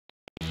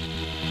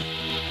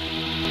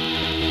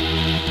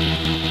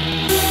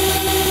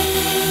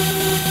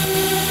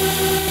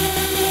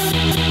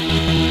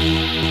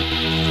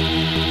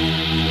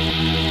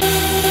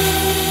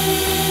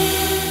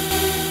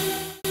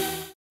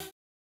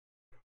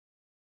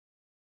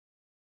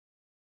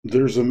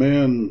There's a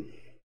man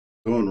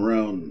going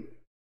around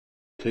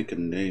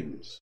taking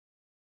names.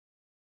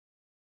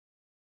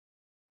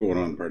 What's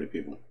going on, party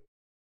people?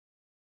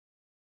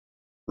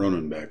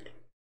 Ronan back.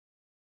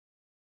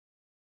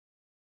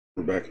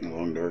 We're back in the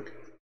long dark.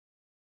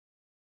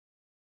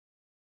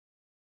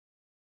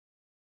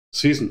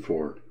 Season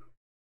 4,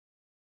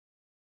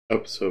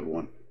 Episode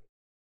 1.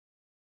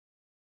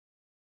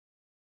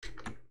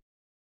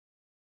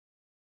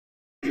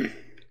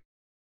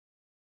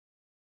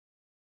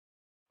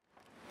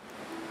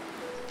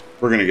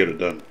 We're gonna get it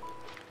done.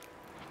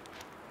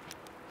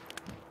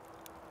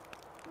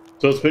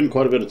 So it's been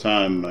quite a bit of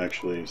time,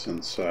 actually,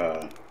 since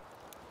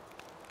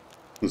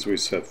we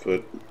set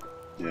foot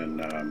in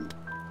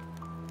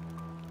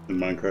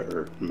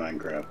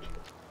Minecraft,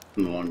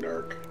 in the long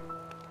dark.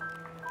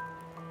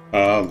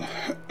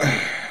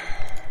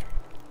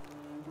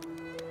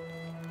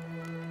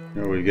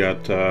 We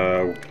got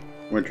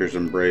Winter's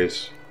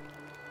Embrace,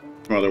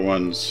 some other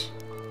ones.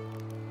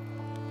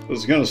 I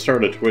was going to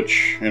start a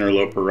Twitch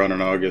Interloper run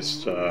in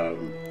August,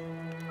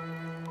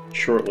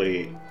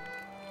 shortly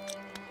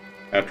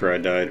after I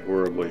died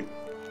horribly.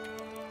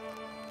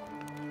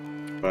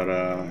 But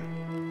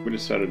we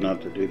decided not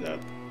to do that.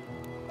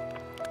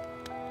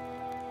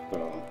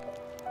 So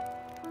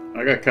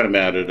I got kind of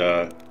mad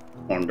at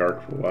Long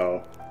Dark for a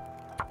while.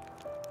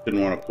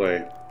 Didn't want to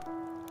play.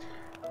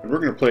 But we're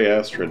going to play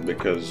Astrid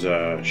because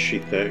she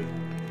thick.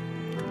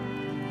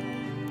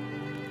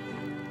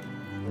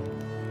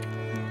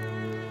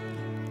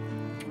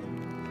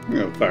 I'm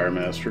going to Fire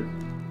Master.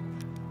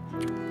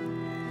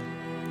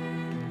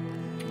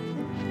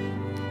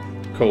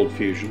 Cold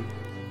Fusion.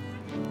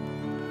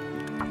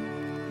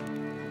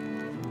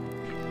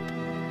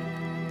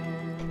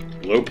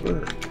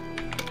 Loper.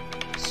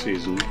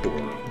 Season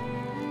 4.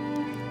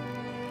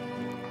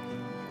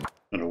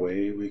 And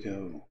away we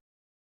go.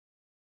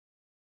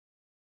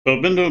 So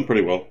I've been doing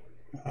pretty well.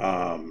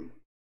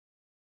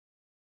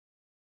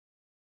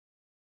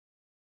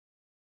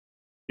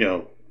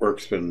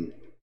 Work's been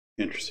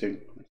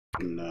interesting. It's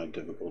been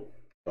difficult,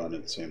 fun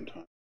at the same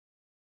time.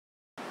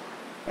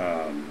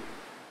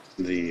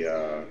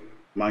 The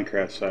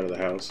Minecraft side of the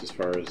house, as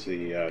far as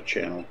the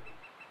channel,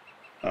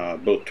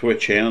 both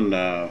Twitch and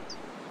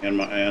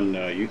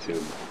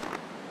YouTube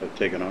have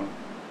taken off,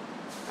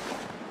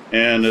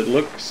 and it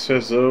looks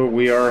as though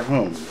we are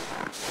home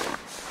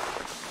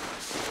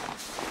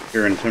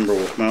here in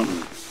Timberwolf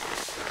Mountain.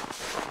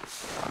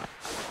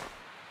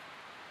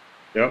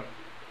 Yep,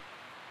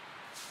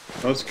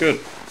 that's good.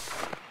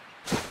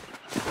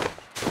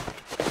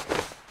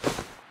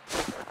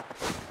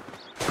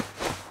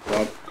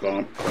 Clomp,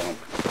 clomp, clomp.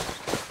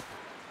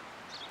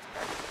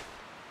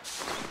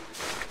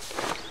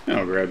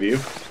 I'll grab you.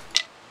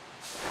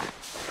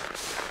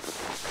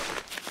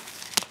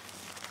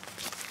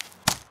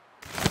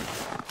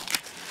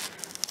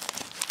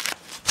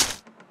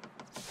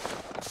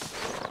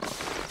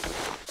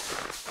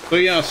 So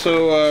yeah,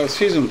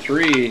 season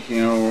 3,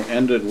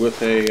 ended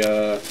with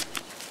a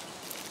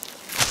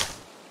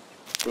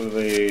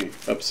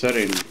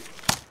upsetting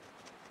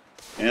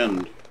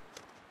end.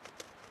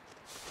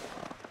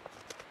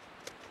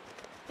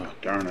 Oh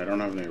darn! I don't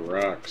have any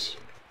rocks.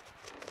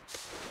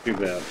 Too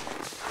bad.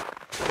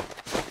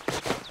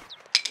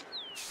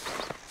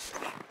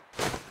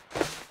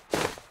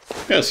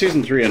 Yeah,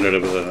 season 3 ended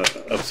up with an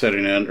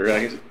upsetting end, or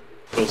I guess,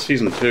 well,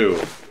 season 2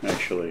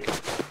 actually,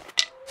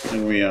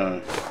 and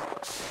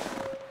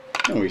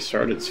we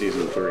started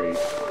season 3.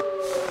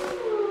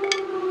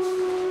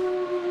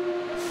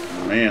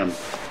 Man.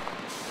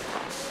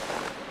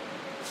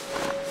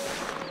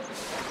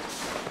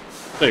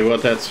 Tell you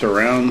what, that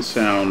surround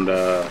sound, do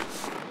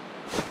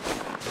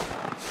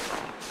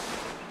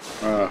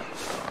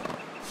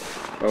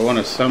I want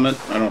to summit?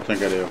 I don't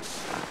think I do. I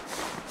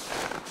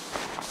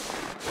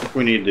think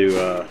we need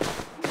to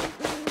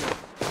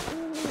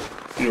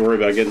worry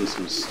about getting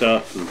some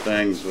stuff and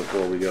things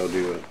before we go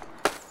do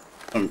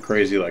something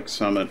crazy like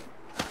summit.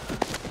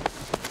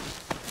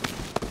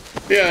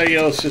 Yeah,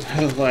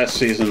 last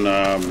season,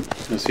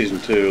 in season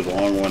 2, the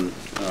long one,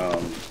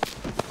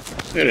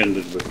 it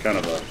ended with kind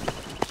of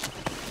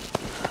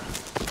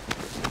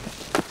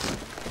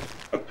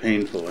a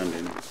painful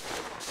ending.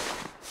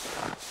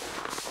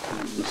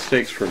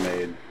 Mistakes were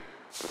made.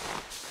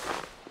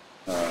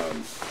 But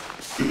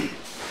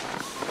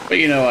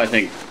I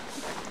think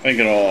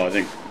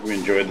we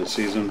enjoyed the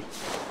season.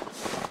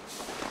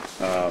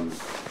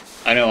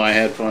 I know I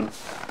had fun.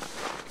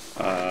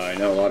 I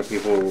know a lot of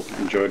people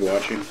enjoyed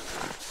watching.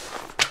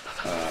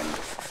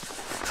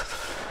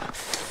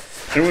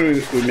 And when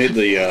we made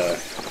the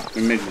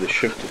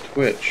shift to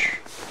Twitch,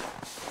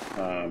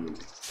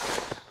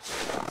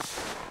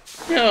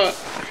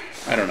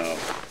 I don't know.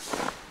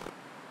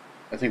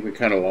 I think we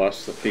kind of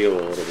lost the feel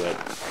a little bit.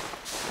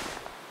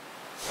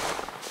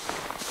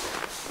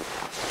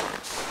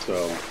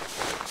 So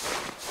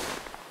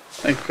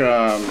I think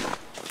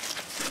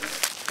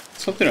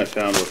something I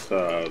found with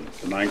the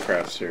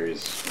Minecraft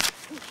series.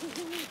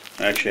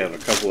 I actually have a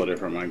couple of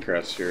different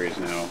Minecraft series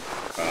now.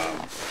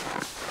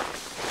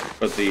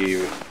 But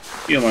the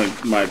you know,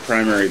 my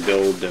primary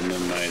build and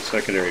then my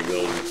secondary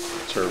build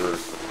server.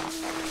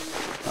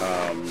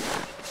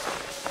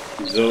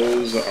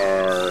 Those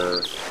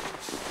are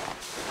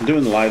I'm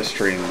doing live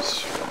streams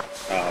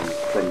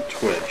from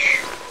Twitch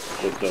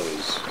with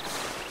those,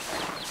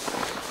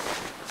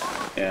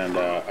 and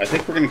I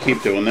think we're going to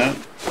keep doing that.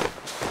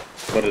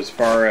 But as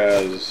far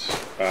as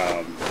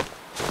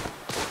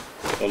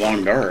the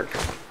Long Dark,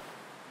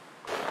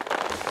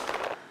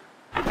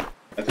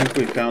 I think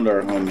we found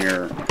our home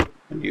here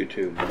on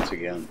YouTube once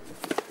again.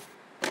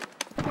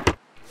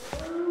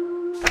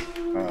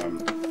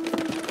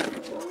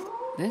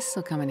 This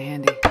will come in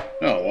handy.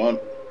 Oh, well,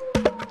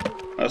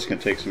 that's going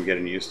to take some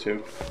getting used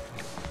to.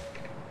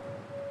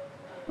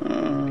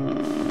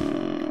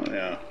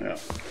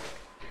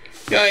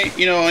 Yeah,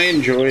 you know, I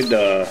enjoyed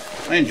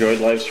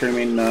live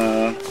streaming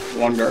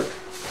Long Dark.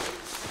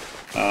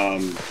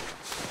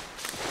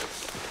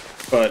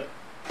 But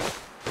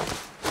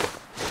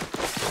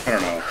I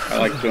don't know. I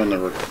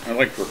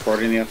like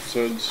recording the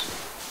episodes.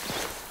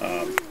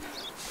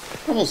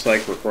 Almost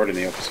like recording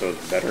the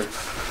episodes better.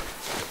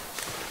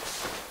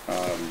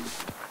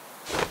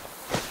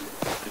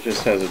 It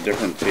just has a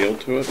different feel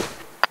to it.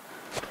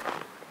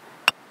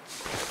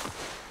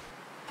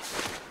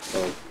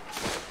 So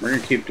we're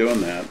gonna keep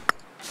doing that,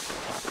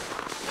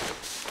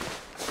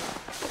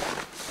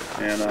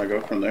 and go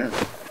from there.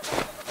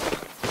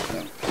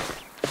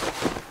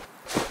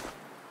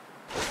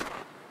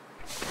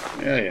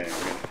 Yeah.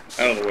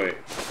 Out of the way.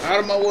 Out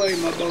of my way,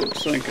 my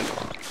boat's sinking.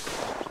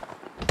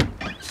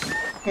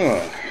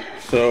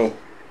 So.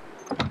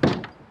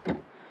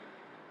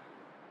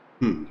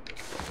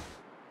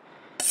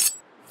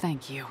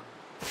 Thank you.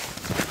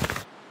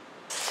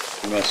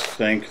 We must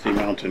thank the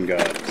mountain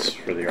gods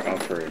for their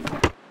offering.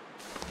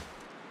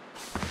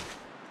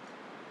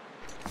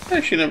 I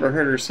actually never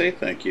heard her say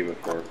thank you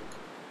before.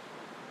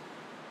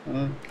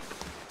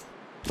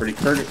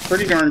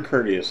 Pretty darn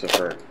courteous of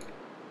her.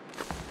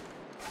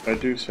 I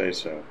do say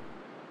so.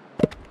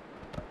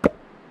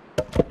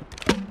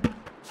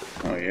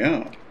 Oh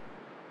yeah.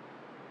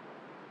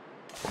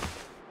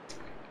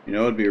 You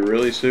know, it'd be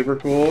really super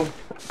cool.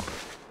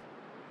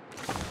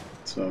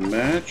 Some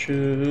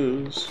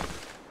matches.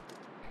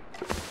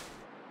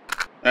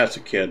 That's a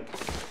kid.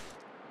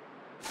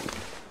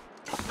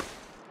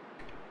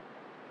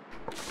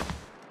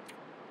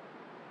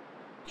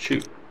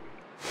 Shoot.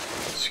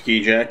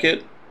 Ski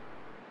jacket.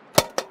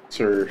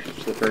 Search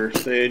the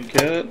first aid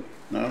kit.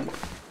 No.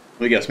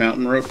 We guess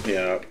mountain rope.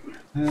 Yeah,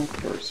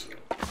 of course.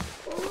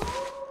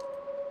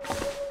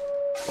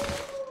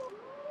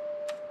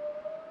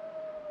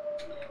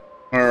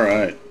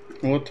 Alright.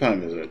 What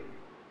time is it?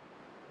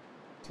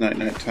 It's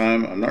night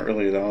time. I'm not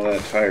really all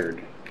that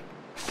tired.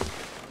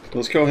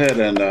 Let's go ahead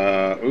and,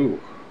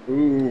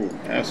 ooh,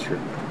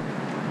 Astrid.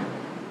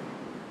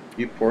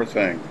 You poor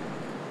thing.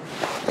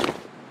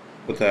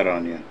 Put that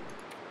on you.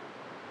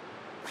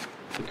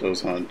 Put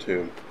those on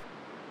too.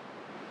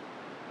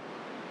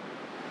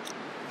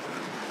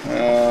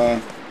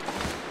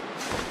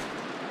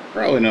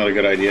 Probably not a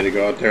good idea to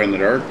go out there in the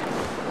dark.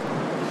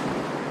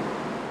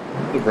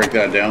 We'll break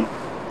that down.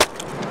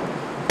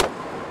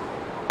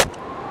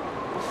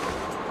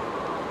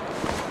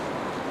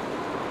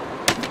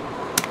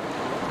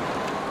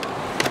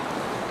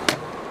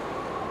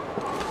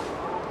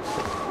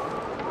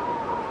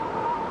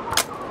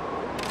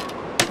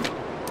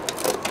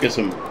 Get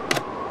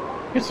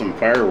some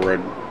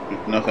firewood,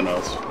 if nothing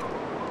else.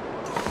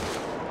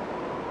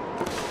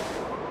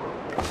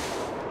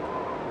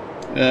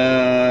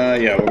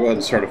 Yeah, we'll go ahead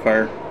and start a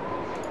fire.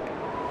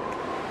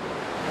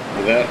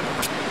 With that.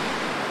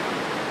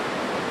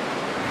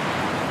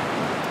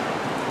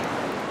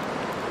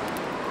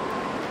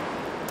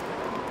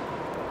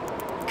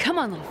 Come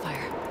on, little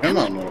fire. Come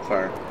on, little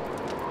fire.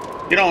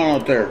 Get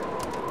on out there.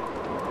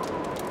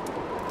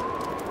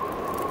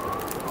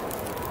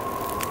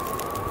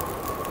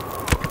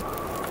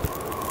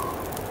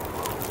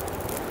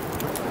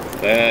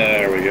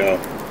 There we go.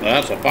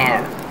 That's a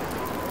fire.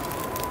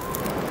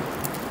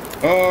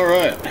 All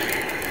right.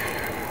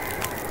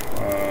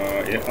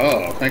 Yeah.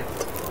 Oh, thank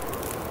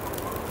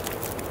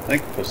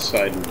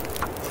Poseidon.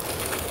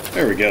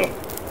 There we go.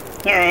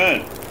 All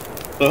right.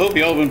 So I hope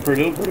y'all been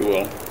doing pretty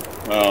well.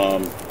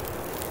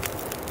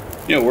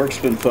 You know, work's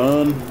been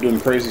fun. Doing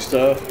crazy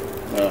stuff.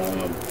 A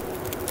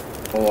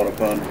whole lot of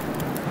fun.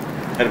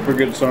 Had a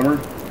pretty good summer.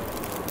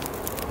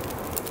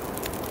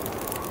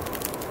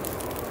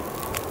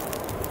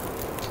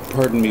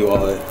 Pardon me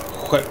while I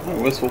wet my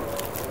whistle.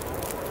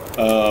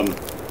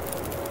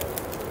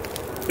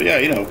 But yeah,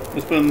 you know,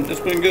 it's been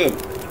good.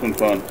 It's been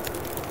fun.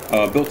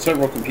 Built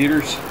several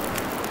computers.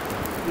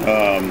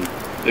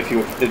 If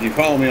you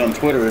follow me on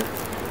Twitter,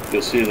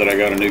 you'll see that I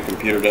got a new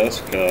computer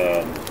desk,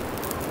 a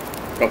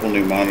couple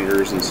new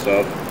monitors and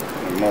stuff.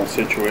 I'm all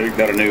situated.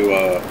 Got a new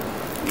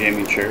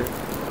gaming chair.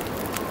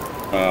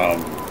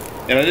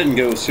 And I didn't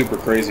go super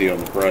crazy on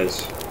the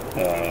price.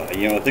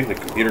 You know, I think the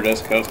computer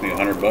desk cost me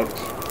 $100.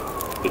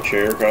 The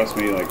chair cost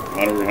me like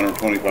 100,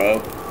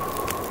 125.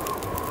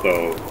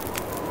 So,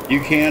 You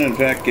can, in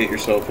fact, get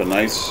yourself a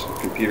nice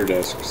computer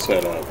desk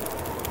set up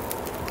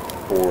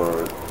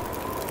for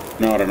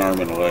not an arm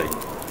and a leg.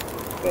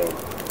 So,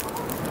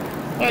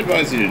 I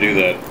advise you to do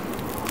that.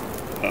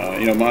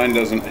 You know, mine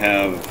doesn't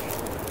have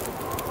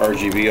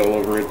RGB all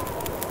over it.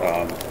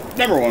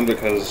 Number one,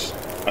 because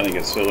I think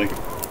it's silly.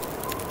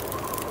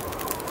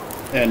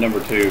 And number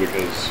two,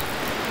 because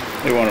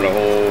they wanted a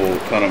whole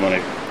ton of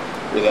money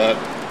for that.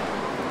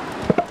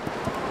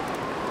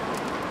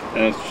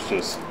 And it's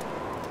just,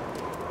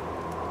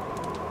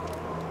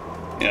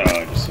 you know,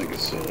 I just think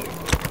it's silly.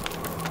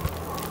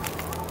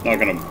 Not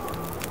gonna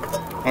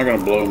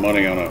blow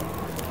money on a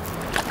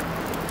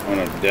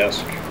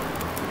desk.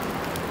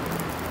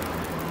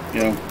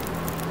 You know,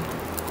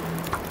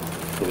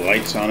 with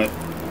lights on it.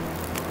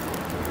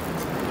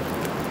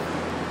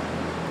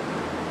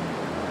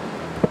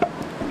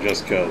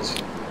 Just cause.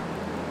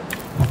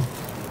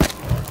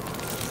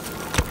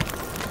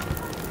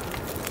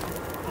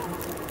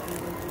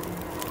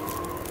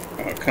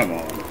 Oh, come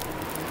on.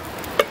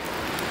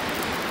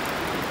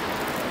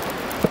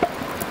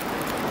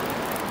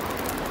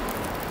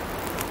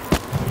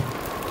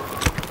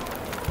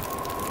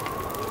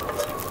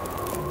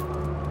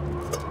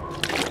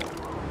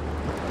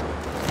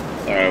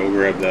 Alright, we'll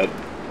grab that.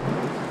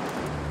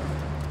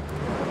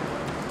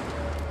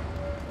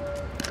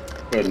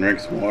 Go ahead and drink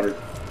some water.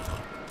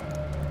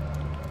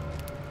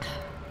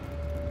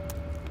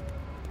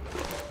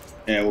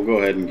 And we'll go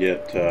ahead and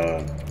get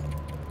a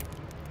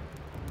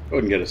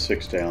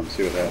 6 down,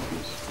 see what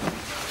happens.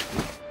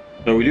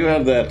 So we do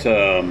have that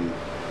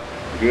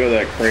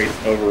crate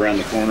over around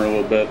the corner a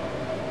little bit.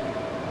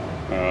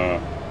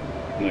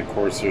 And of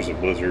course there's a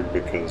blizzard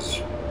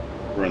because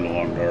we're in the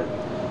long dark.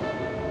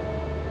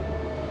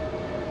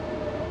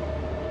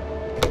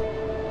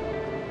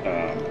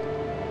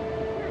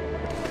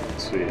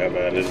 Let's see, how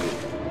bad is it?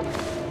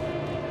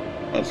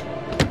 That's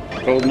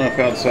cold enough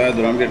outside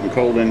that I'm getting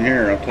cold in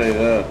here, I'll tell you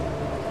that.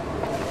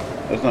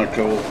 That's not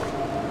cold.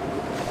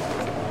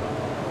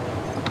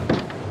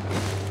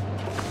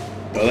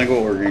 I think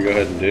what we're gonna go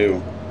ahead and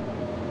do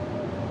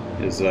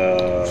is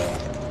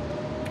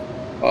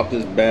pop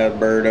this bad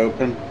bird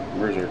open.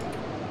 Where's her?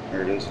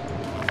 There it is.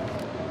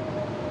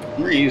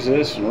 I'm gonna use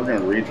this and we're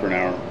gonna read for an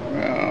hour.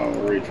 Oh,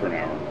 we'll read for an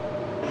hour.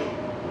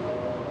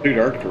 Too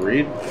dark to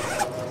read?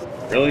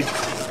 Really?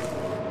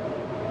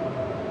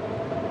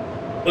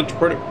 Looks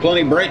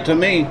plenty bright to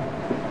me.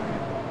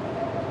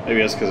 Maybe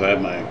that's because I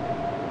have my...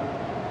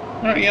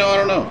 You know, I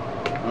don't know.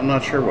 I'm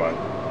not sure why.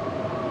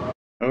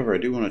 However, I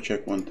do want to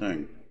check one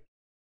thing.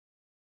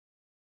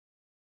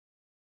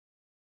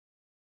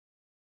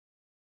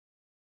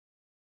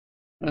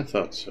 I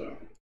thought so.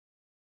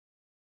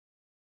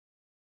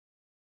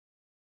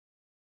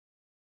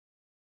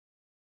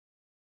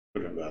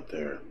 What about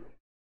there?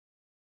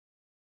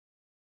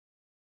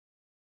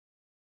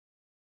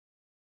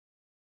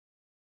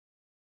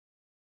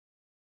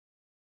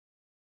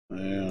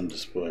 And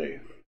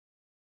display.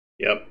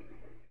 Yep.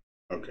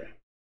 Okay.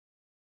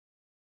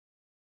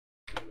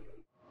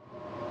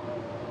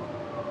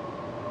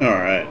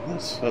 Alright,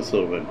 that's a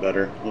little bit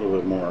better. A little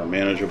bit more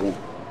manageable.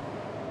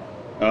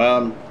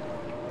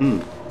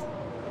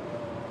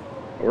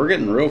 We're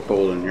getting real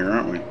cold in here,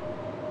 aren't we?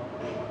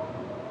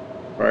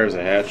 Fires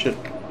a hatchet.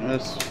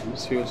 Let's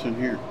see what's in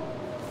here.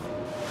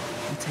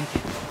 I'll take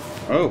it.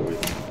 Oh,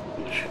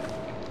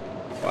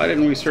 why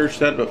didn't we search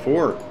that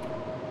before?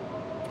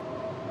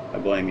 I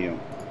blame you.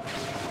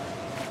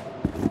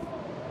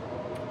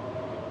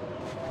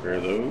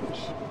 Grab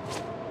those.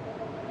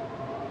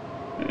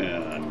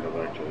 And go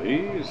back to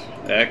these.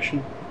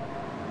 Action.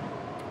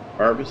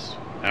 Harvest.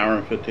 Hour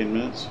and 15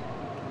 minutes.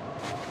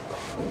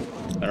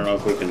 I don't know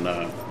if we can,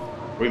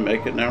 we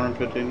make it an hour and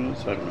 15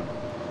 minutes? I don't know.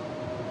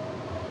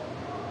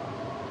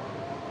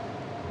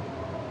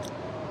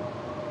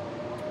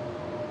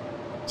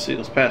 See,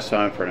 let's pass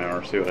time for an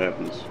hour, see what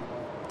happens.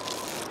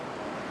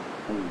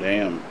 Oh,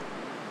 damn.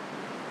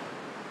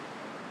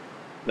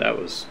 That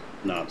was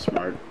not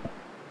smart.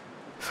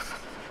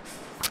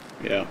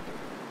 Yeah.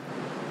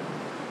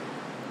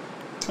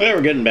 Yeah,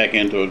 we're getting back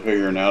into it,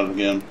 figuring out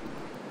again.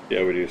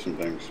 Yeah, we do some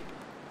things.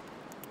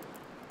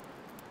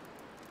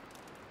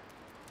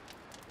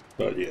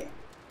 But yeah.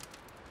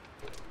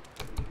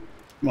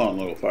 Come on,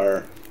 little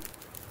fire.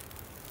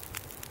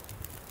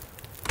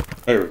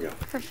 There we go.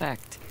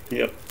 Perfect.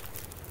 Yep.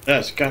 Yeah,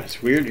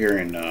 it's weird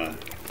hearing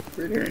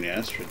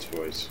Astrid's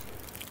voice.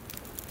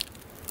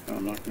 No,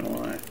 I'm not gonna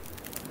lie.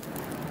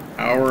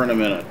 Hour and a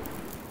minute.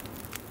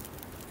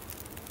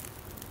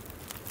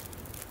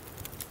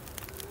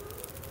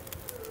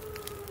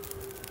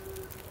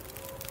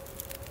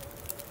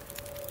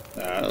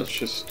 Let's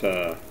just,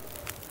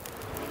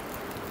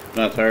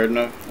 not tired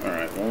enough?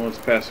 Alright, well, let's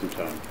pass some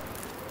time.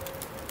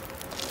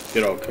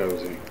 Get all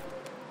cozy.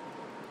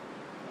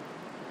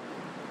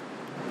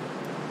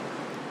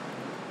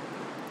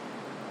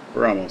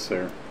 We're almost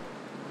there.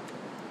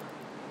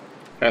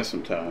 Pass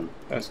some time.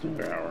 Pass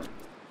another hour.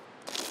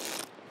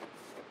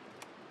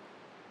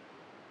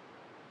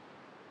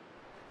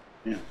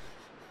 Yeah.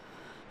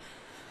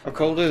 How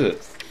cold is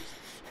it?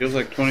 Feels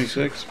like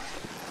 26.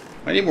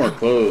 I need more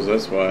clothes,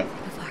 that's why. The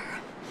fire.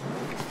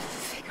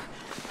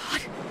 Hot.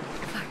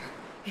 Fire.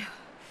 Yeah.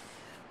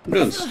 I'm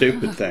doing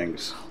stupid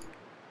things.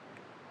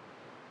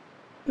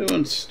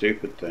 Doing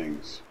stupid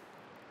things.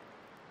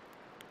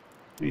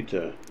 Need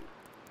to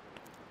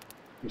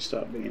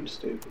stop being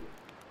stupid.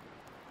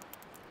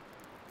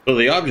 So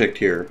the object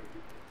here.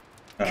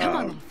 Come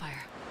on, little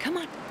fire. Come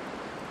on.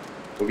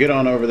 We'll get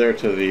on over there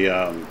to the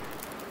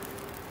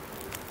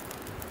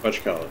what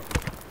you call it?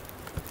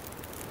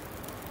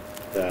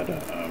 That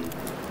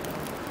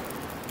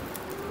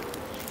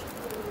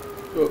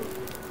oh,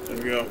 there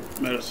we go.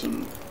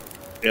 Medicine.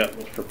 Yeah,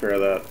 let's prepare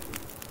that.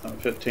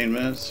 15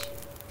 minutes.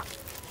 I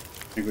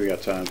think we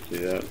got time to do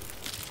that.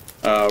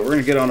 We're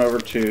gonna get on over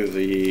to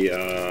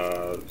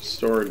the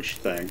storage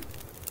thing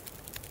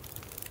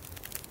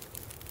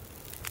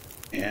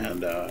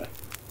and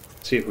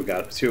see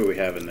what we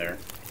have in there.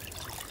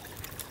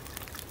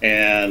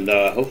 And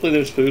hopefully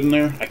there's food in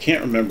there. I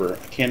can't remember.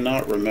 I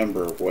cannot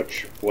remember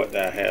what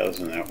that has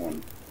in that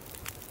one.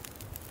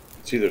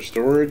 It's either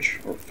storage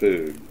or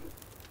food.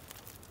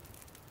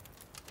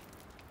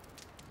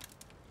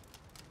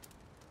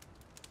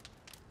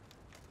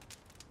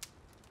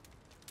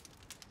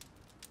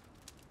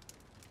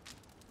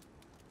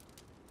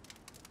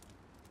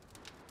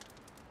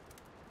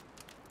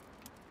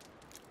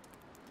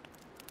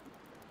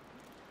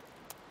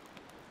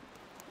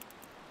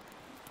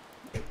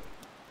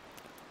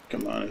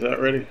 Come on, is that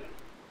ready?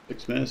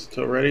 6 minutes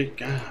till ready?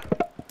 God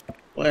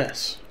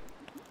bless.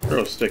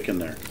 Throw a stick in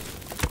there.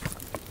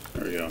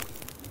 There we go.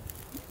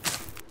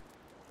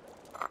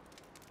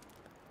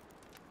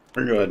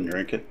 We're gonna go ahead and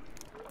drink it.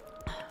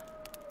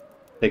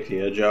 Take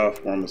the edge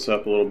off, warm us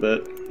up a little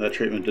bit. That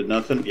treatment did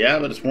nothing. Yeah,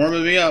 but it's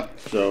warming me up,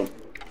 so.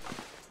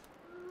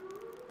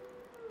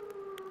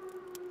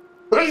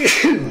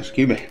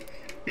 Excuse me.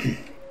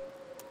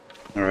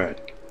 Alright.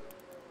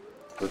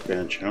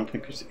 Workbench. I don't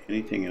think there's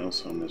anything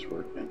else on this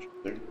workbench. Is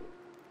there?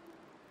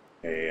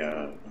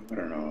 I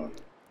don't know.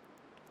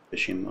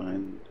 Fishing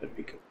line. That'd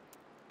be cool.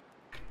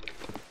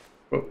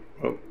 Oh,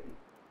 oh.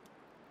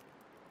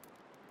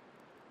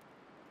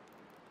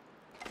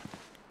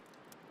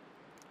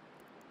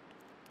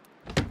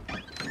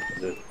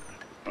 Is it?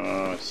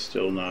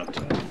 Still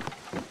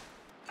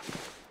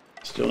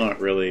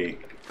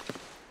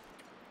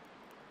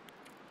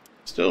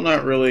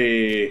not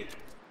really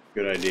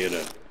good idea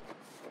to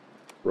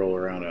roll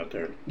around out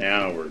there.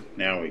 Now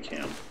we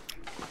can.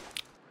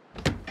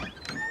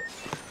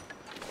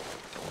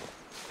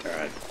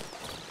 Alright.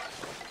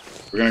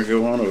 We're gonna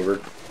go on over.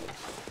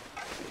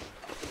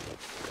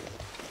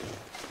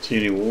 See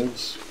any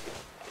wolves?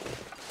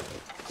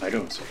 I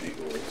don't see any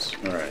wolves.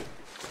 Alright.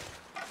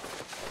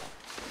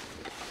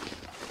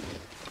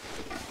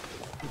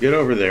 Get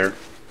over there.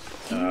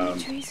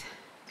 Trees?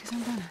 'Cause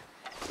I'm gonna.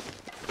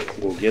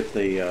 We'll get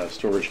the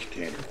storage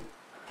container.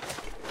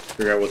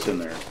 Figure out what's in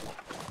there.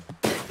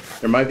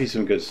 There might be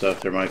some good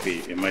stuff. It might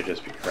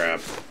just be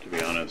crap, to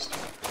be honest.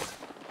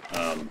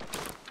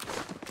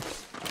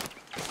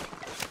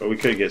 But we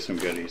could get some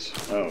goodies.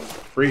 Oh,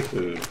 free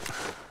food.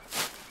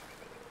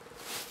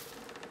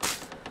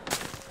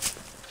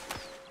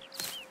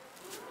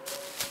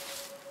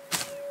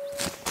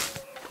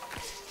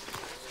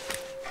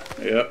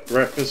 Yep,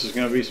 breakfast is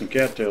going to be some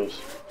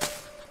cattails.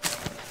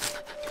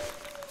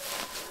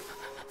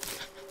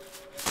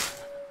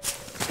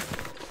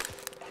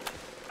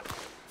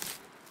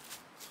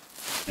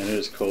 And it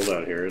is cold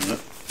out here, isn't it?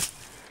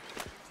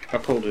 How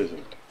cold is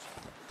it?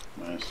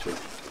 -2.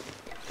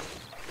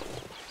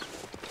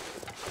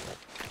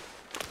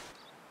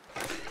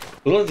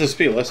 We'll let this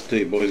be a lesson to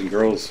you, boys and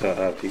girls.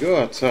 If you go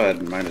outside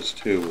in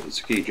 -2 with a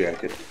ski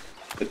jacket,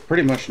 it's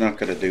pretty much not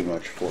going to do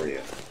much for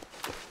you.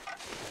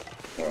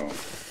 So.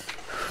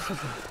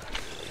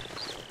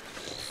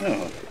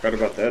 Oh, I forgot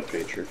about that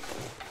feature.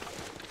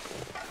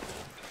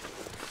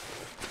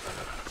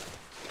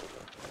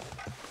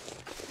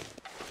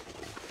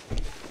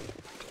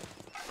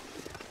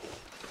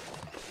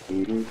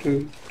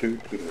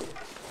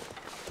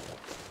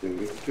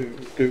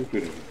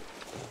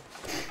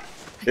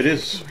 It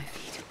is,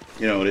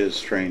 you know, it is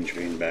strange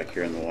being back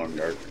here in the long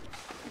dark.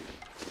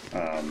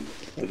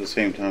 At the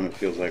same time, it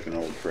feels like an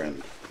old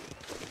friend.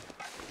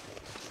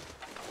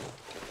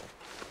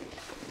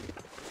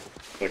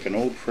 Like an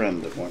old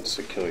friend that wants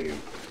to kill you.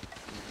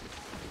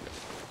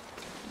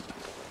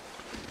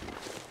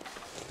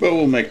 But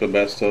we'll make the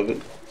best of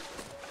it.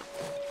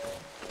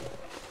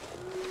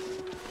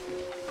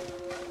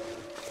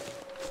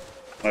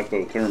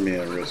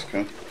 Hypothermia risk,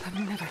 huh? I've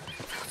never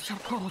felt so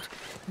cold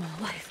in my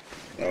life.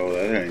 Oh,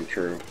 that ain't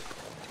true.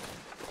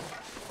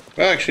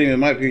 Well, actually, it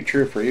might be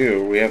true for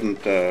you. We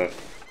haven't,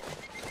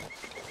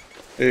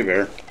 Hey,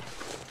 Bear.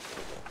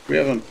 We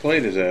haven't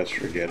played as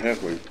Astrid yet,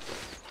 have we?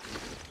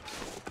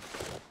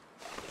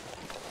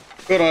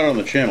 But not on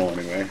the channel,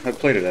 anyway. I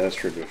played as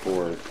Astrid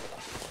before.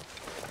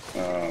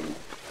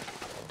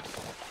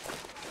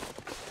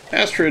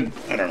 Astrid,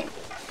 I don't know.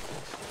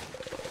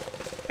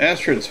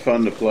 Astrid's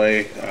fun to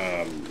play,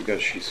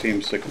 because she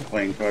seems to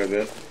complain quite a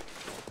bit.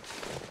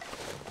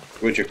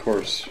 which of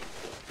course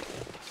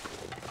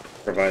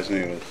provides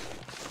me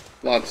with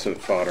lots of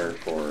fodder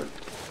for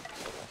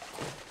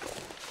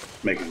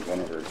making fun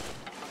of her.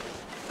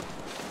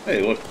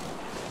 Hey, look.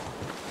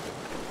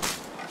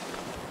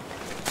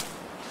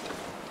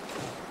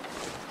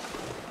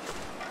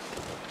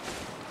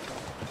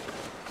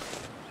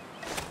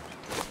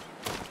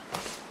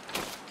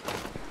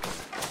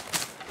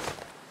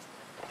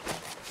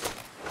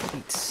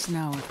 I'd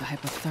snow if the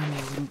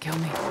hypothermia wouldn't kill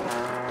me.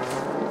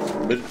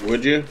 But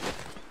would you?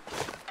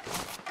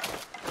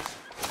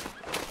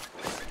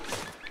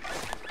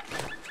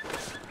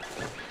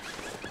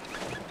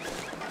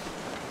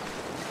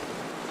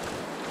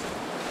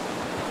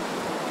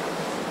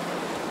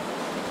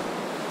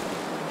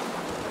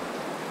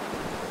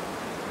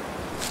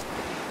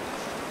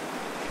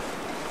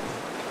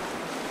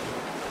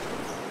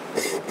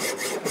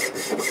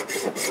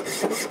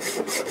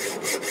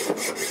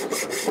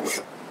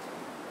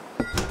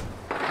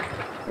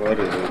 What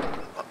is it?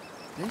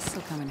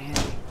 This'll come in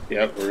handy.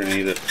 Yep, we're gonna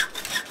need it.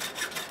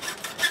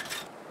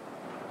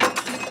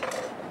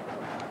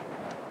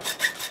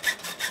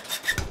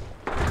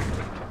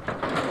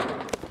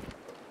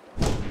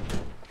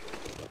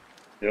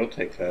 You'll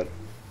take that.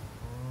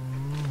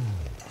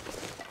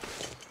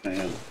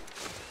 Man.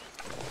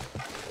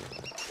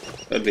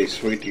 That'd be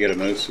sweet to get a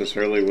moose this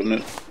early, wouldn't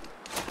it?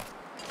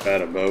 If I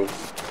had a bow.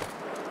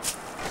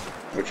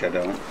 Which I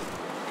don't.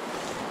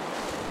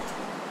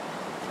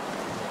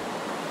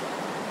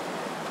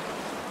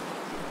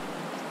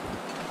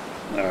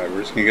 Alright,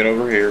 we're just gonna get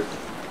over here.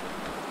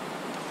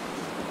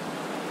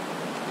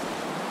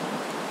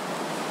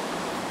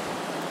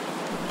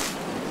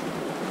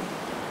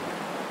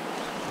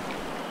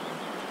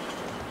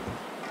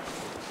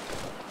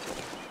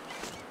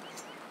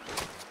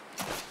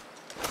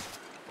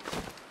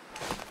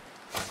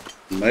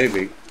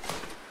 Maybe.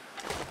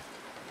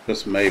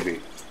 Just maybe.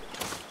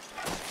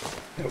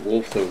 That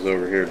wolf that was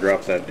over here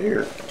dropped that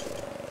deer.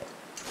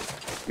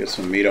 Get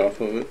some meat off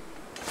of it.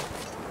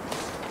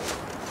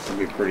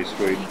 That'd be pretty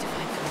sweet.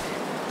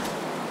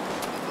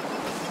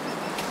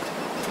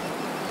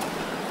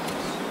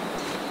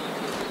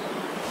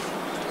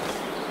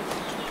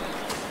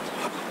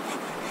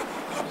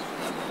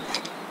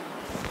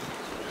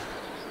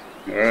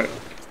 Alright.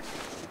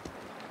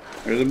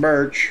 There's a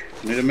birch.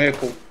 Need a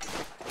maple.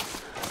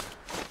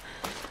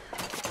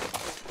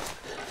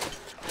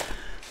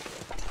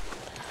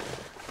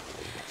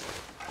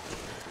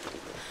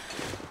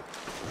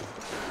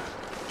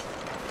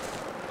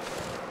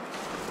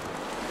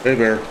 Hey,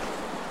 bear.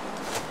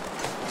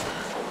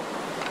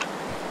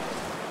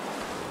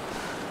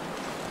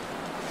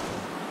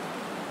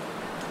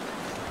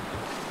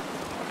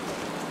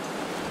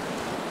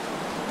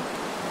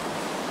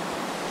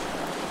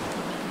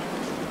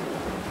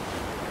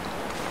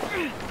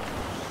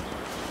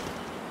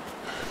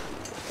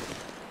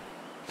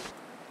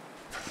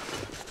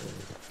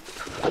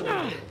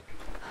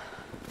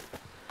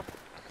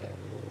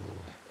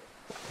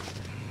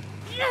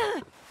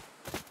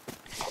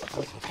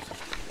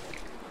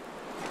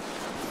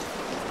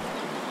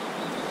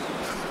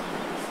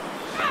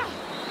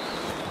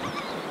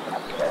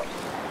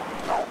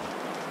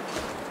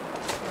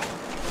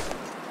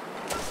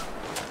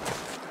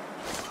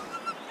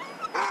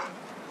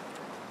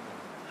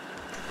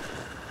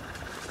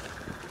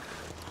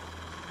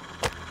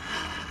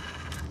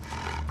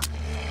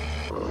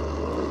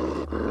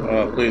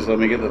 Please let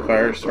me get the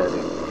fire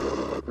started.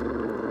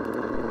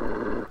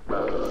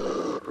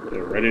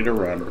 Get ready to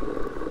run.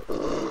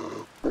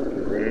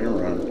 Get ready to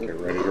run. Get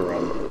ready to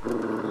run.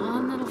 Come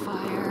on, little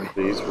fire.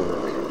 Please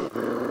work.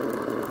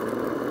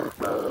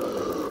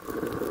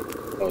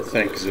 Oh,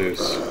 thank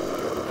Zeus.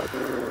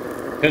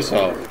 Piss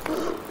off.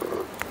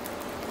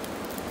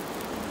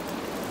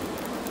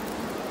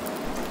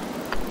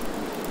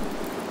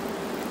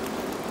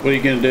 What are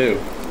you gonna do?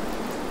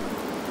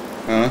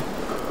 Huh?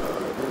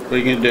 What are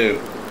you gonna do?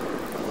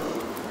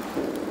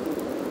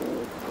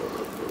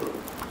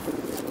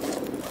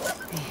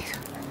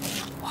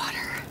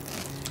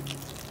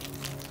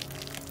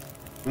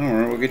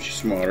 Alright, we'll get you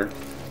some water.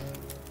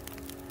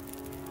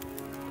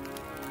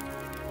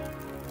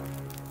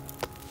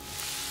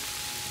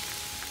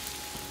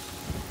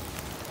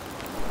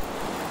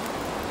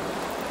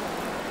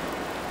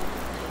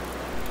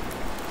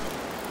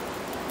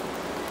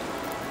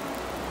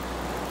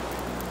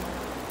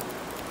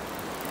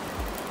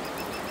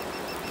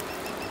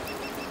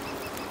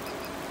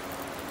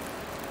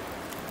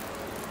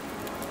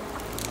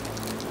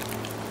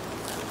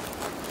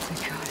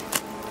 Thank God.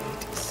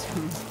 Eat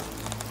soon.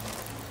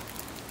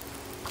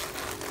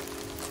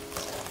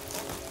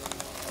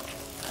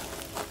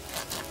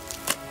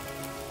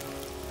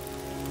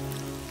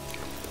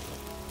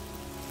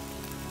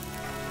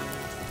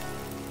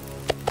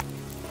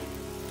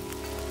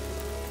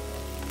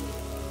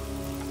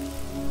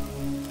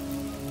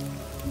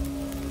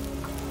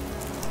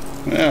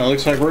 Yeah,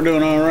 looks like we're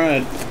doing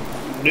alright.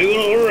 Doing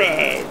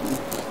alright.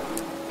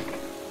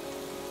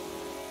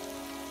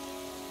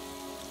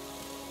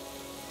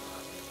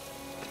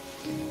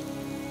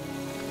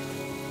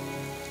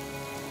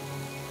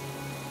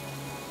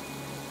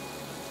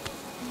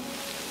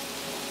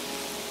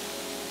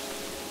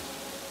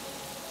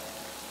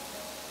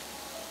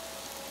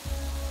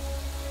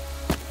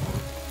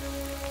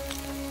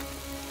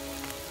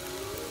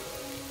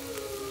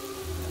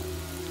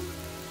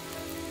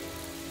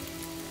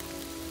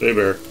 Hey,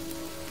 bear.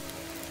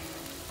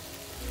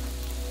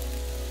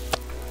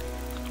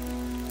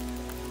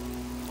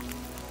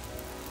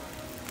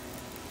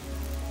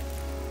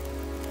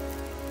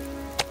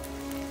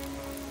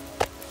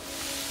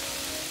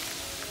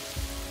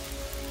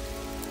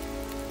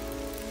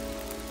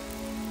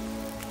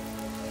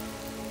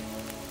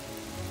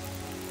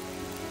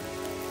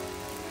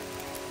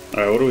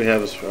 Alright, what do we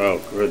have as far,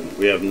 oh good,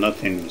 we have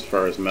nothing as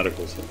far as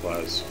medical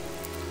supplies.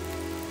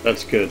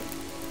 That's good.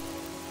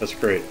 That's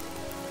great.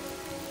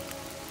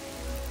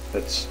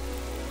 That's...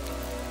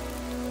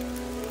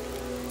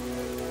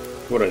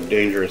 what a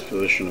dangerous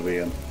position to be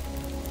in.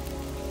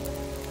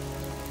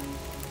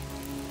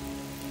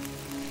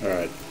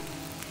 Alright.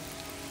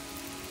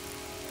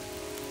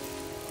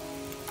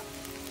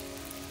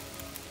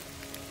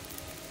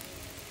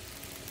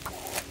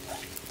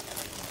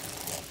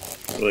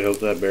 Really hope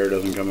that bear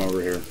doesn't come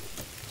over here.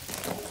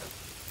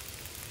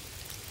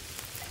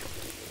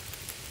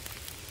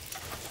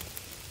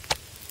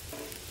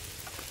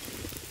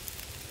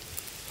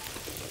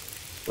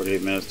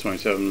 Minutes,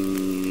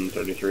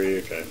 27:33.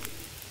 Okay.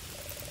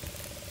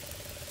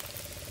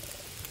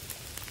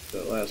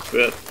 That last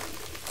bit.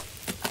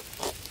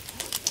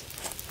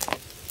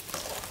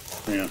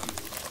 Yeah.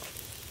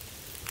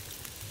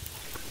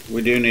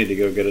 We do need to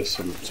go get us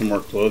some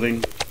more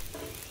clothing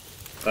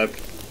type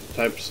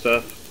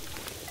stuff.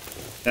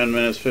 10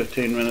 minutes,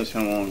 15 minutes.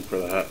 How long for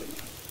that?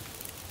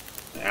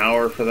 An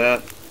hour for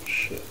that?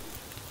 Shit.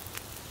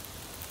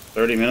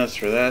 30 minutes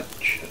for that?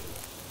 Shit.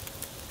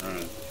 All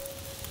right.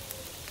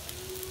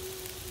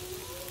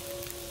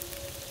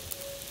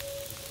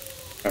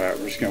 Alright,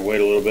 we're just going to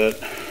wait a little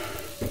bit.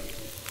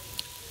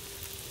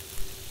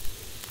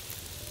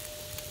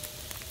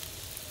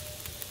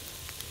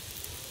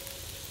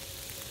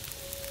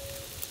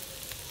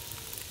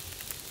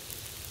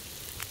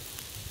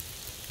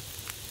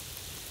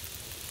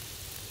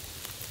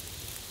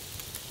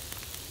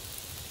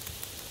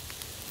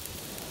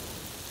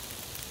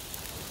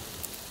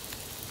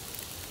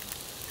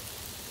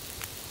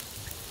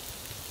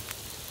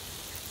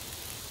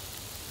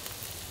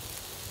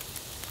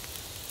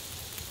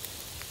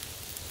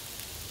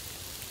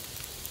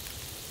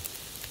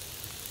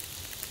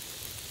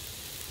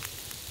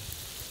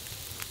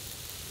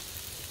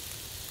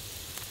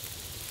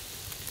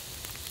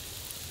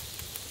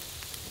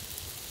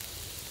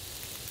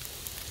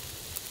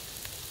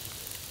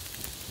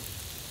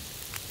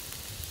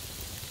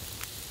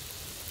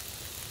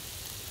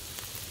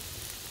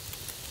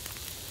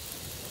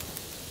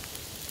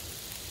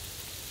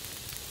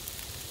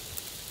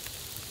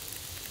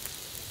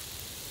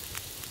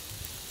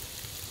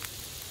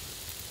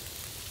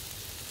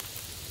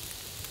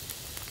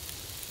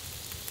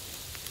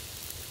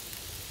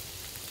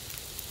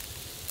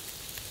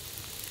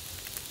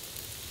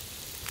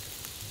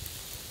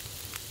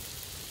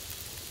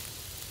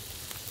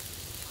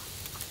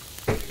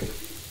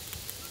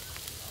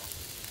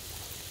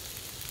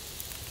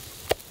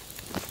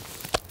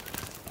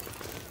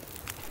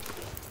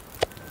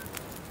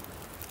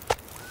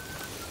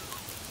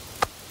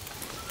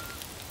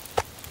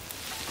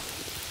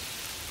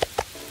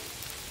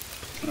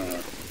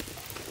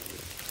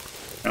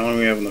 How long do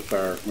we have on the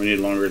fire? We need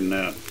longer than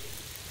that.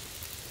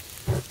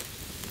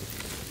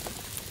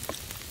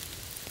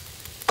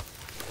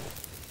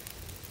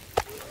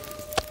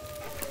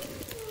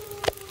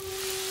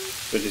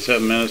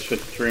 $57 minutes,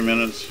 53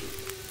 minutes,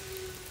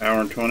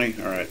 hour and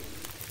 20. All right,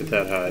 get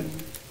that hide.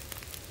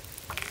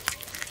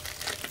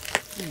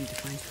 I need to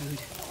find food.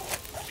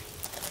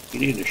 You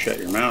need to shut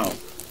your mouth.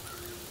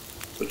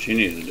 That's what you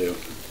need to do.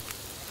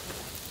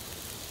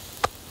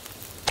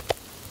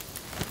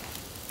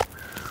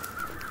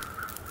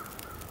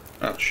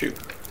 Oh, shoot.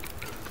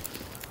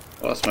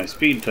 Lost my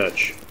speed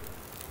touch.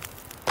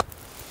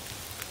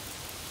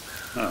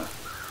 Oh.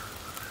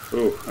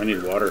 Ooh, I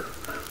need water.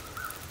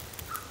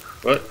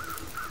 What?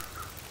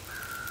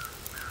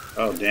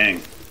 Oh,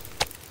 dang.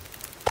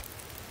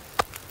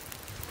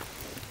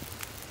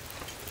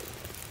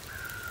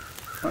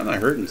 Why am I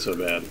hurting so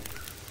bad?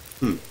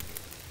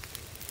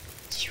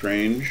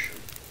 Strange.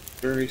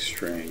 Very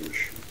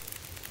strange.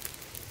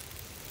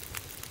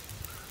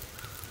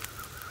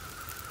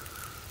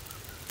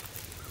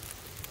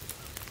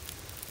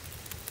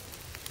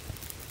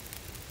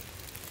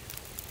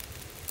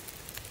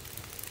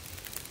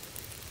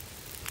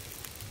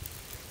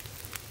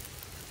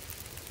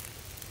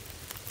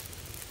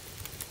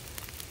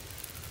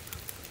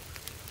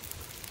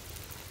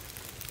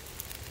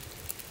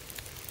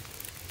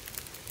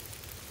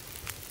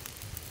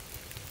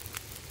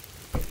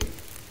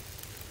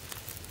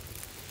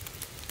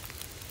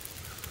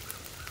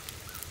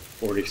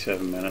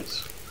 $47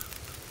 minutes.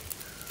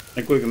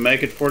 Think we can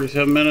make it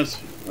 47 minutes?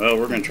 Well,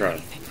 we're gonna try.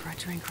 Anything for a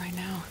drink right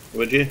now?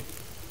 Would you?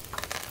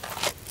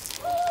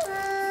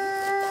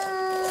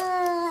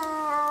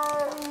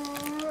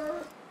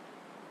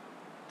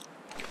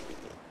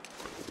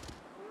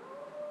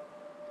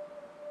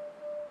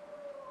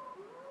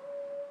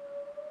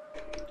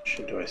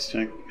 Shit, do I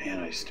stink? Man,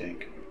 I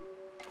stink.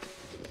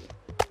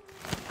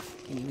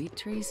 Can you eat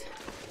trees?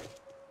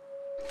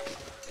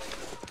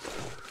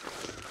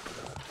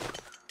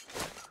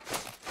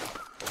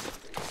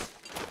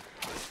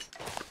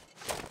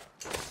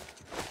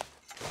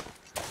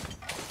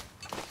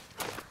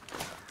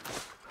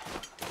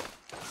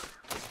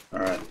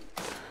 Alright.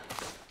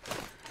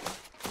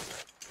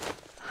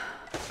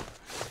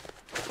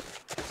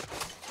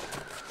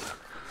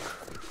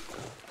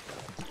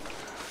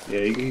 Yeah,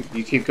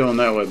 you keep going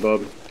that way,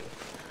 bub.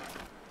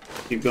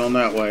 Keep going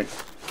that way.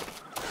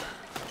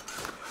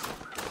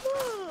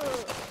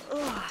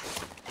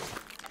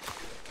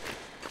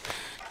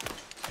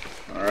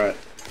 Alright.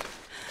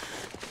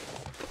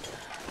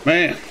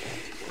 Man. I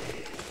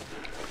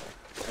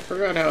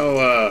forgot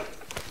how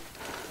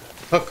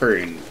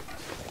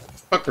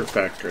pucker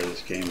factor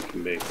this game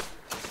can be.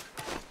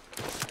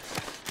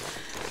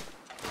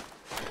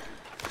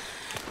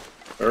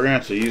 We're gonna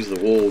have to use the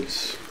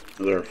wolves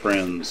as our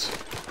friends.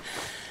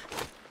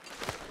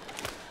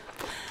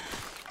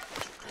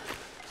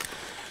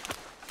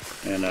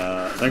 And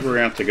I think we're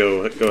gonna have to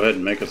go ahead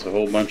and make us a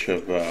whole bunch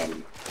of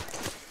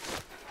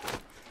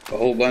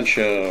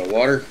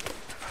water.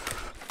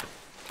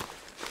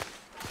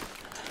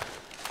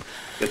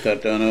 Get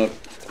that done up.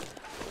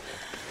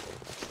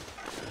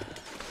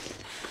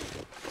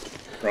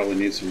 Probably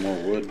need some more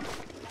wood.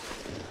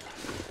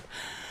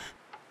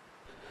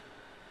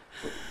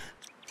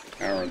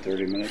 Hour and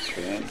 30 minutes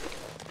for that.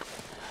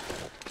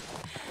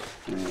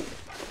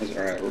 That's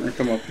alright, we're gonna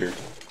come up here.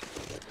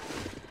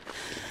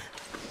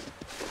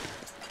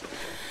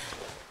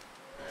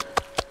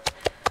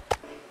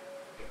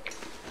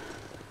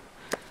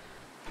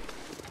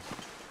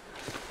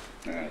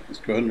 Alright, let's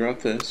go ahead and drop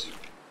this.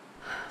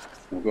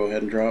 We'll go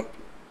ahead and drop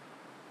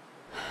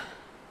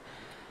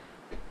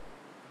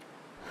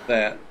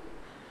that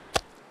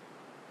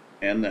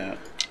and that.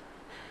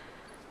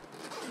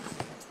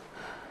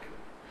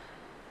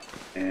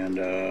 And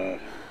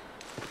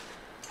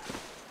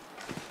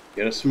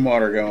get us some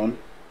water going.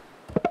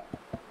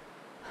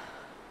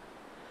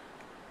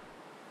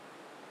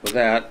 With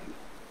that,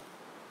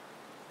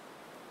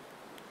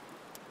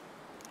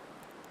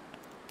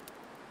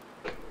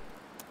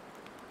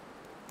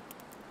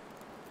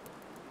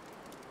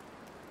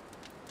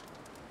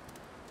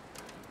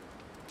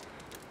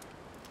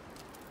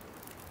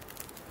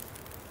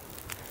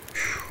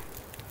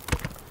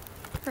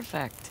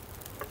 Perfect.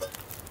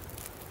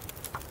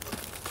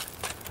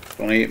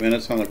 28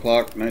 minutes on the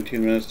clock,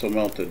 19 minutes till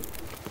melted.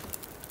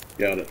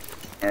 Got it.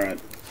 Alright.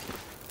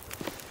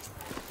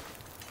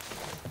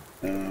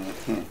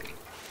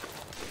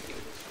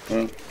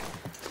 Well.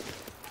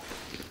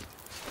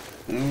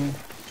 No.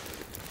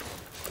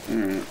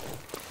 Alright.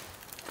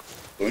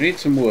 So we need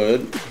some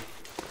wood.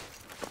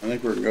 I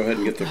think we're gonna go ahead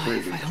and get the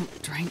fruit. If I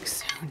don't drink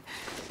soon.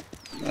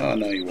 Oh,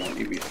 no, you won't.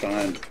 You'll be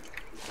fine.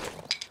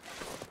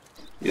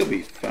 You'll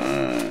be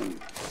fine.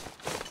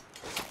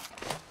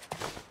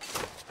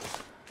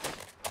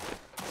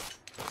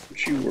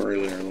 Don't you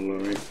worry there,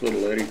 little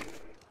lady.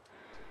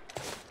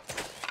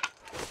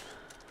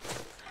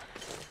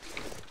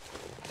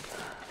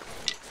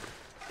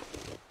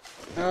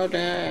 I'll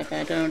die if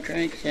I don't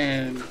drink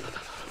soon.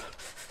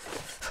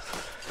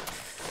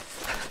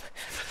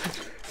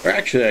 Or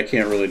actually, I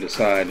can't really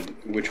decide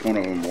which one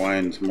of them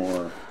whines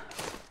more,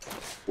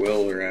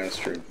 Will or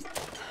Astrid.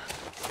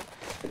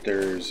 But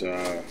there's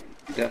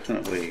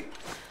definitely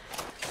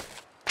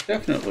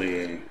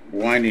a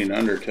whining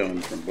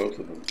undertone from both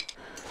of them.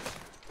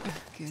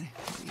 Good.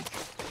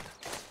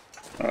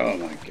 Oh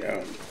my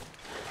god.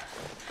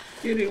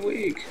 Getting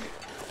weak.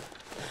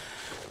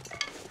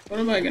 What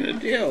am I gonna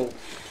do?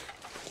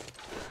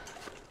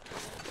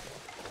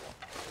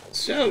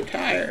 So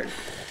tired.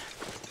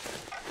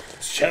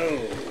 So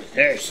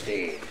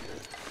thirsty.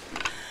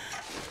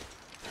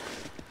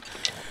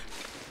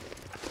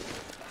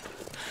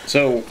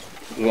 So, I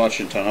was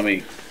watching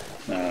Tommy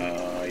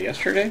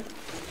yesterday,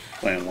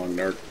 playing Long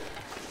Dark.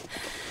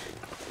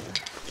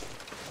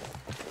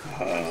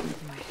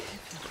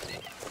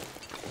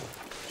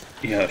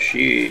 Yeah,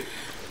 she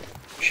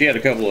had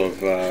a couple of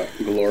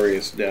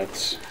glorious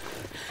deaths,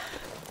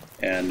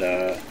 and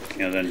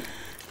then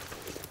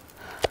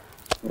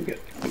we'll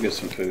get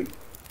some food.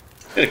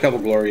 Had a couple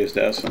glorious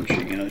deaths, and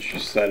she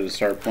decided to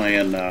start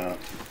playing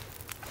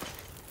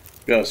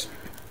just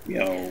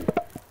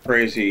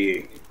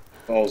crazy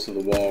balls to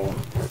the wall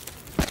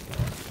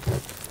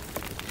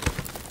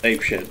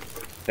ape shit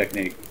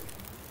technique.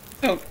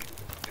 Oh,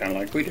 kind of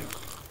like we do.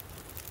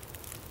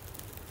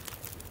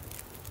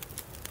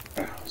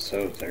 Oh,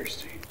 so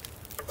thirsty.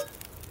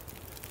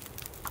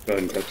 Go ahead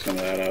and cook some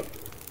of that up.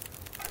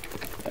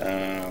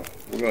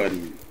 We'll go ahead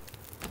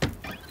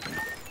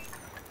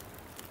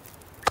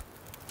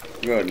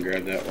and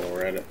grab that while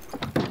we're at it.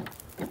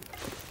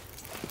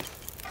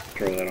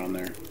 Throw that on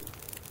there.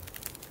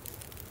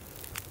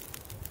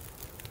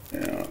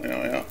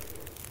 Yeah.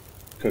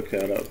 Cook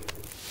that up.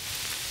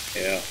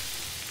 Yeah.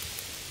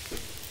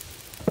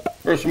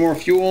 Throw some more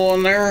fuel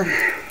in there.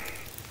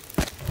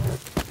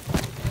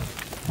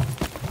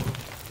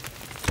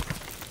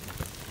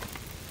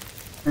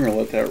 I'm gonna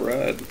let that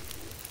ride.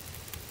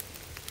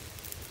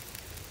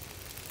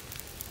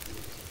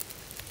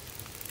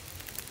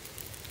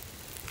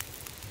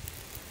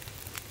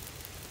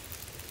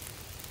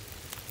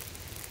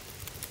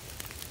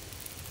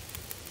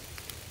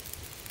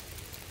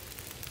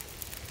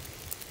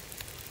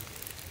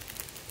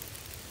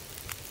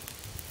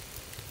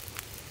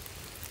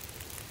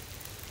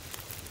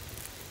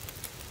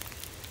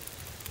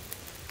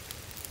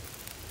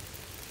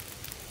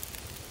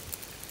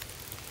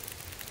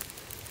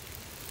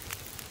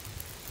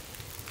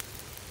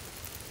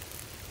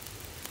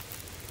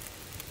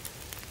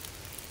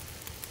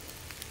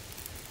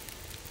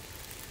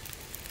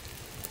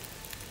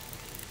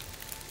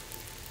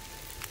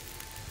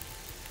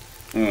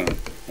 Oh,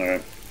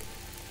 alright.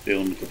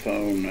 Dealing with the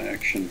phone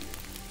action.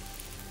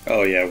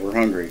 Oh yeah, we're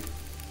hungry.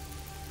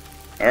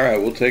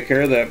 Alright, we'll take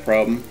care of that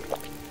problem.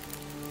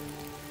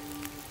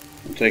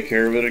 We'll take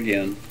care of it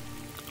again.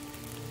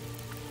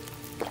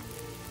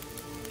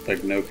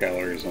 Like no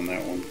calories on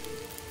that one.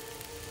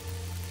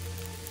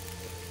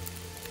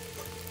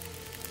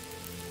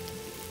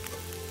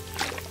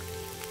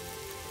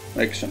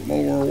 Make some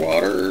more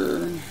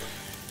water.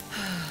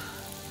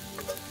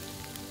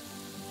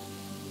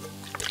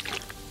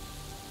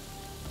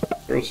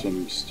 Throw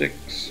some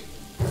sticks.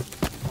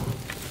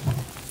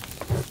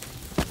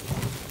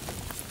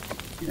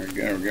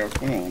 There we go.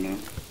 Come on now.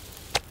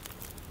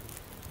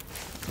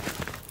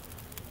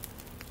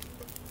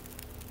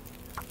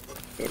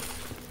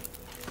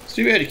 It's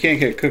too bad you can't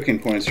get cooking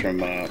points from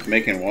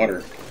making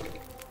water.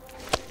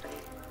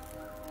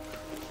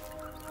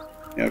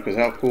 You know, because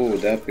how cool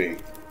would that be?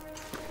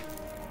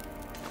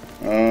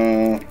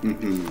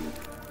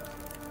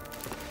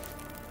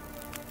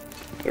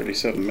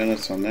 37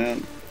 minutes on that.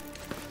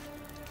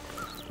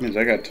 Means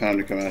I got time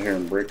to come out here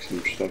and break some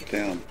stuff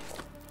down.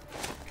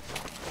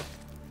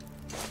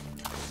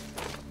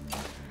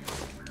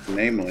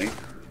 Namely,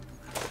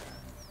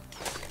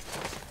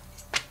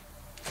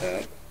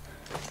 that.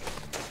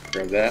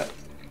 Grab that.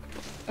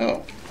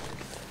 Oh.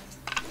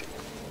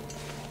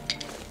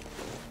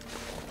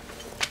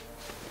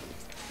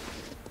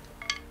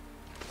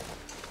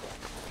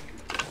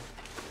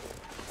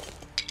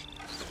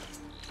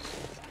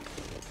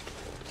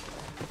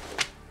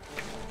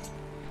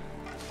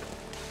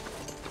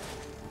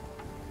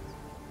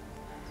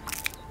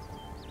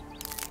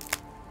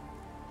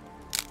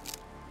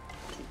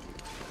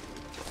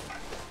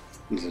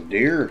 There's a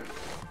deer.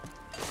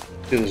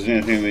 See if there's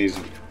anything in these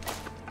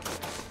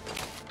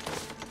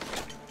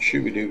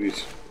shooby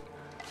doobies.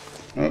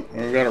 Oh,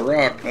 we got a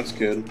rock. That's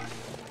good.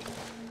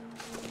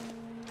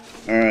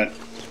 Alright.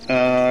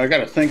 I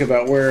gotta think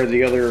about where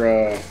the other,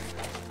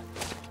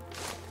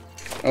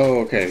 Oh,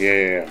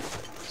 okay. Yeah.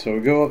 So we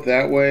go up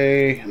that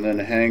way, and then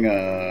hang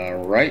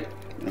right,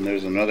 and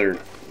there's another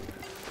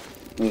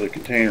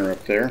container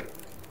up there.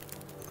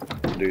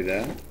 We'll do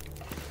that.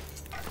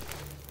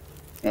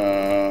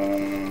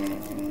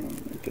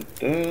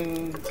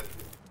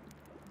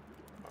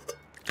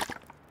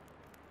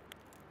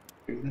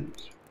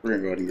 We're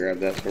gonna go ahead and grab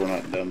that so we're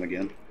not dumb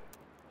again.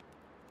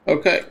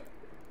 Okay.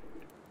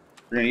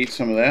 We're gonna eat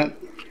some of that.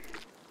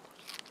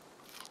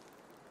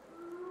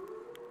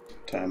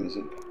 What time is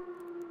it?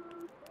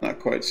 Not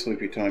quite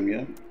sleepy time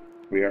yet.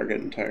 We are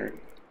getting tired.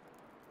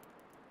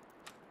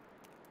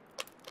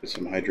 Get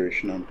some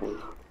hydration on board.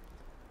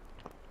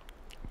 I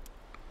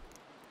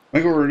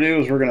think what we're gonna do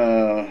is we're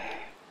gonna,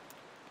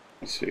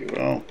 let's see,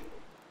 well,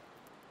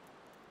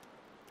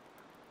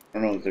 I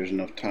don't know if there's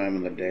enough time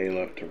in the day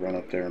left to run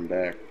up there and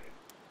back.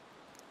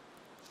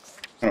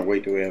 What kind of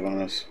weight do we have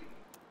on us?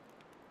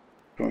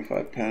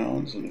 25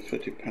 pounds and a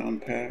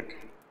 50-pound pack.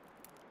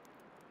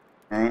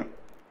 Alright.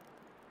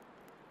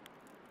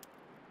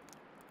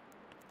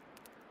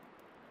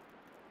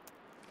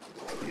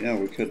 Yeah,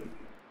 we could.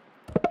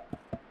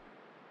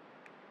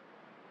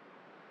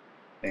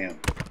 Damn.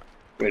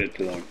 Waited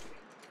too long.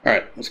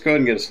 Alright, let's go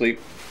ahead and get to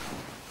sleep.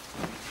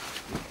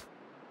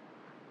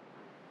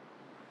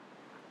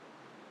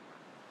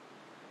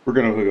 We're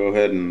going to go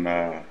ahead and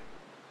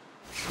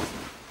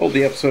hold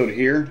the episode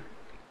here.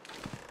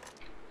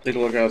 Take a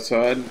look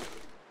outside.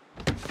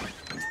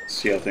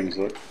 See how things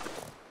look.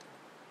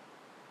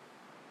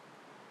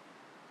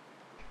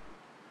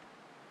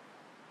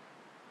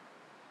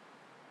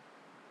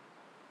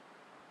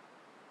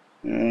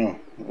 Yeah,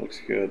 it looks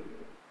good.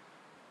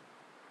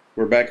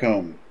 We're back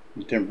home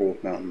in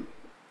Timberwolf Mountain.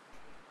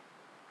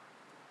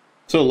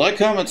 So like,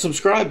 comment,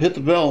 subscribe, hit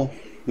the bell.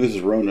 This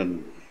is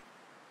Ronan.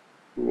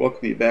 We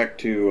welcome you back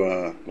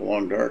to The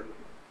Long Dark,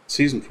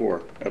 Season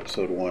 4,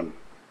 Episode 1.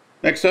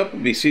 Next up will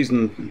be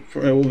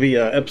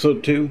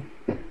Episode 2.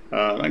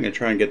 I'm going to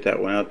try and get that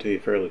one out to you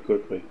fairly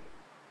quickly.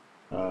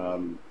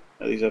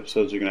 These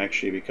episodes are going to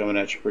actually be coming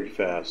at you pretty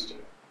fast.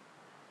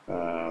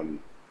 I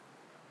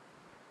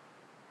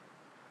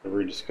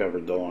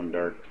rediscovered The Long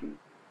Dark. And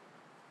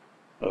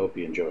I hope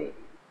you enjoy it.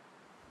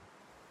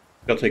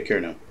 Y'all take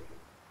care now.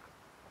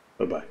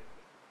 Bye-bye.